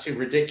it's not too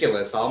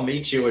ridiculous, I'll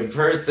meet you in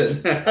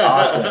person.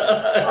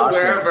 Awesome.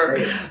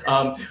 Wherever.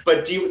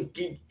 But do you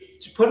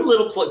put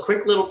a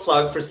quick little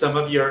plug for some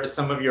of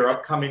your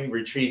upcoming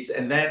retreats?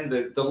 And then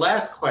the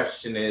last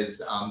question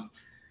is,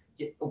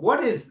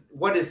 what is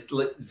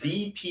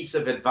the piece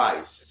of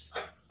advice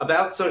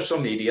about social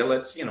media?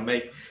 Let's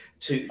make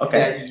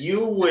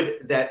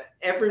that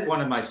every one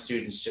of my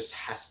students just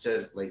has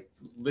to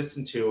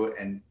listen to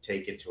and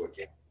take into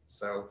account.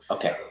 So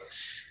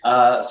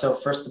so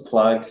first the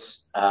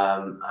plugs.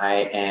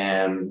 I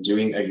am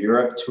doing a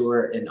Europe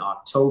tour in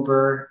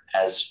October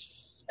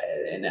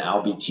and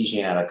I'll be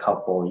teaching at a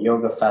couple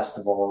yoga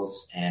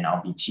festivals, and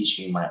I'll be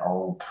teaching my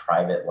own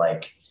private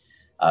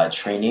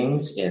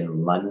trainings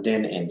in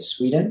London and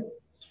Sweden.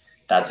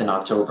 That's in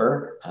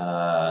October.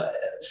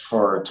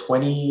 For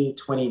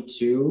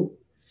 2022,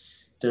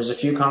 there's a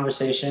few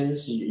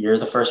conversations. You're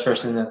the first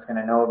person that's going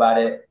to know about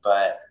it,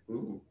 but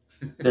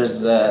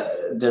there's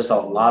a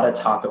lot of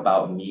talk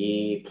about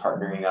me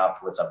partnering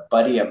up with a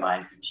buddy of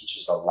mine who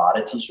teaches a lot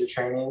of teacher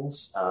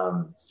trainings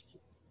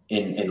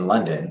in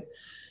London.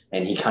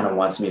 And he kind of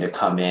wants me to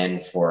come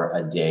in for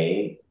a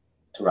day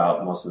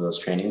throughout most of those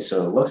trainings.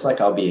 So it looks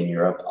like I'll be in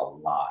Europe a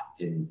lot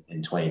in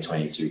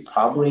 2022.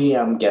 Probably,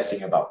 I'm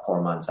guessing, about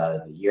 4 months out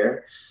of the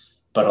year.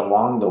 But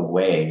along the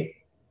way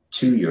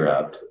to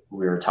Europe,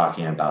 we were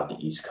talking about the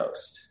East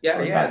Coast.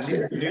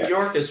 New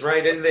York is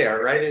right in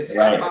there, right? It's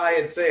stop by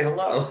and say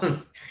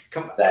hello.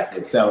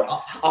 Exactly.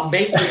 So I'll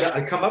make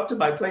you come up to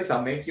my place.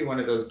 I'll make you one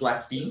of those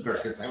black bean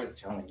burgers I was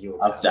telling you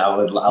about. I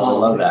would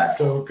love that.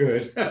 So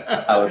good.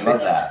 I would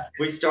love that.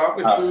 We start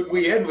with food,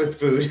 we end with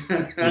food.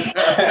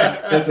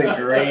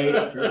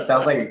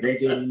 Sounds like a great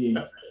day to me.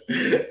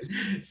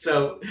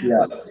 So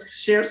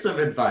share some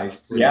advice,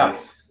 please. Yeah.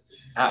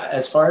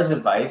 As far as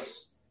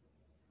advice,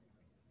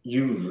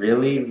 you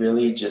really,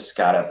 really just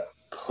gotta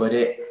put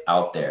it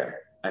out there.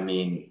 I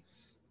mean,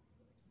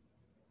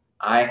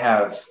 I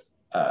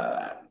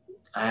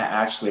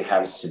actually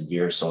have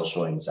severe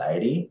social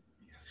anxiety,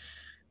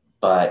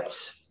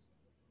 but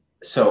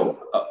so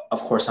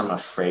of course I'm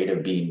afraid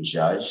of being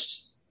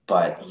judged,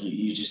 but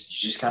you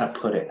just gotta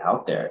put it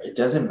out there. It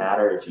doesn't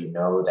matter if you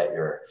know that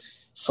your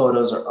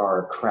photos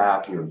are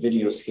crap, your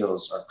video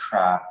skills are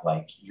crap,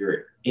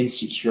 you're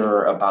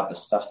insecure about the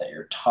stuff that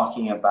you're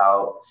talking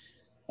about.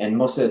 And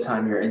most of the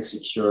time you're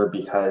insecure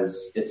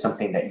because it's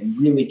something that you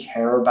really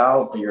care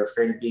about, but you're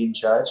afraid of being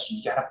judged.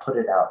 You got to put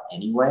it out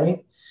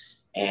anyway.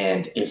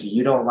 And if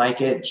you don't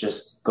like it,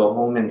 just go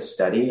home and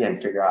study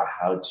and figure out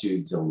how to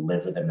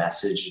deliver the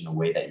message in a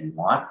way that you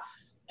want.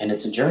 And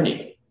it's a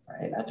journey,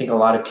 right? I think a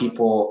lot of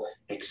people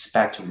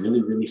expect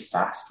really, really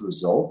fast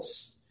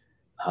results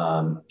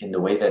in the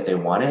way that they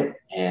want it,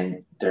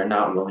 and they're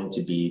not willing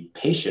to be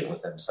patient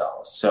with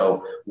themselves.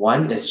 So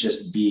one is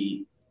just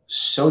be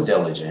so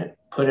diligent,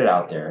 put it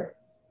out there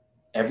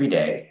every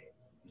day,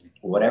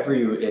 whatever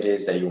it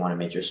is that you want to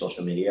make your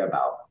social media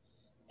about,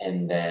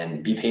 and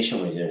then be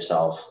patient with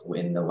yourself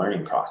in the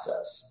learning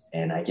process.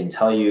 And I can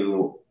tell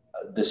you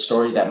the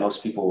story that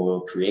most people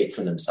will create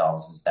for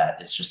themselves is that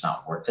it's just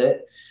not worth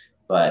it,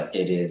 but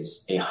it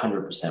is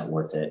 100%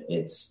 worth it.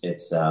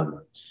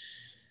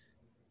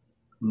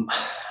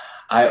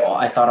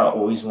 I thought I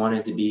always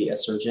wanted to be a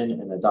surgeon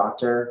and a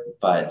doctor,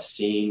 but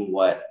seeing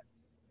what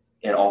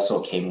it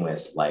also came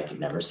with,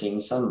 never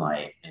seeing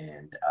sunlight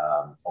and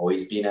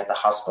always being at the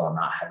hospital,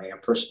 not having a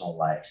personal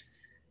life,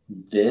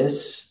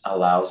 This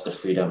allows the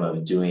freedom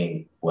of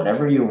doing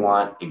whatever you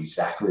want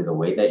exactly the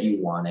way that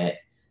you want it,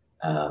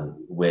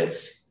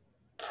 with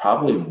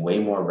probably way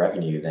more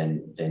revenue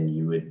than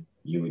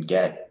you would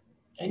get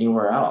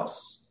anywhere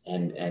else.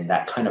 And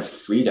that kind of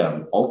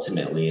freedom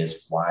ultimately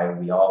is why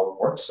we all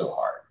work so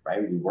hard,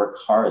 right? We work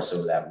hard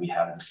so that we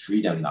have the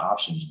freedom, the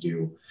option to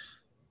do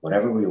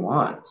whatever we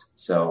want.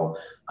 So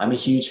I'm a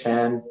huge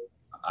fan.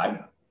 I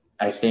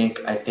I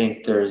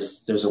think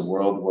there's a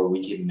world where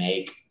we can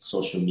make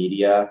social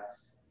media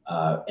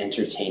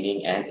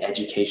entertaining and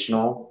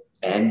educational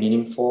and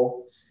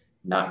meaningful,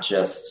 not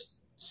just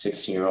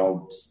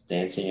 16-year-olds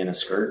dancing in a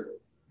skirt.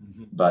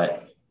 Mm-hmm.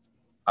 But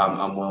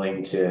I'm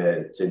willing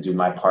to do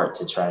my part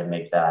to try and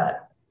make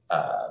that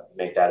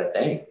a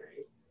thing.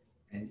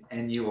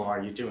 And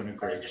you're doing a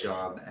great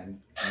job, and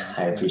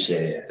I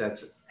appreciate it.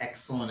 That's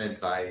excellent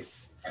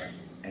advice.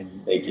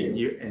 And thank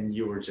you. And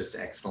you were just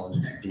excellent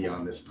to be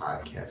on this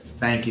podcast.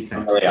 Thank you.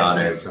 I'm really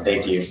honored.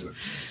 Thank you.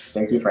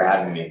 Thank you for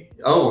having me.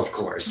 Oh, of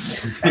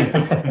course.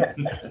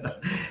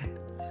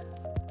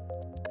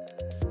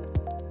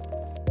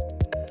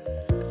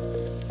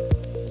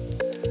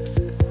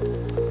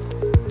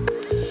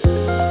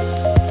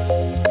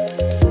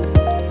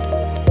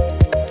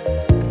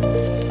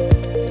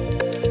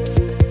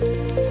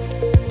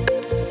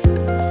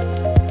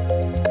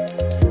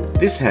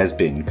 This has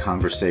been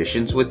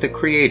Conversations with the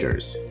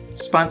Creators,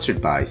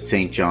 sponsored by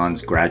St.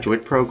 John's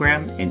Graduate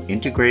Program in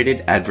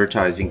Integrated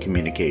Advertising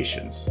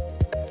Communications.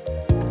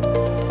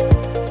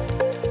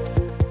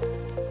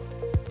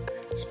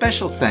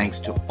 Special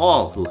thanks to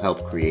all who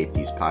helped create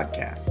these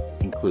podcasts,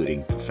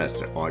 including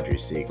Professor Audrey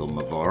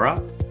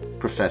Siegel-Mavora,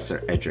 Professor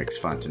Edrix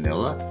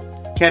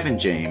Fontanilla, Kevin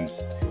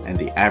James, and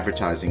the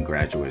advertising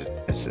graduate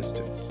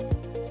assistants.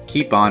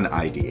 Keep on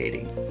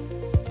ideating.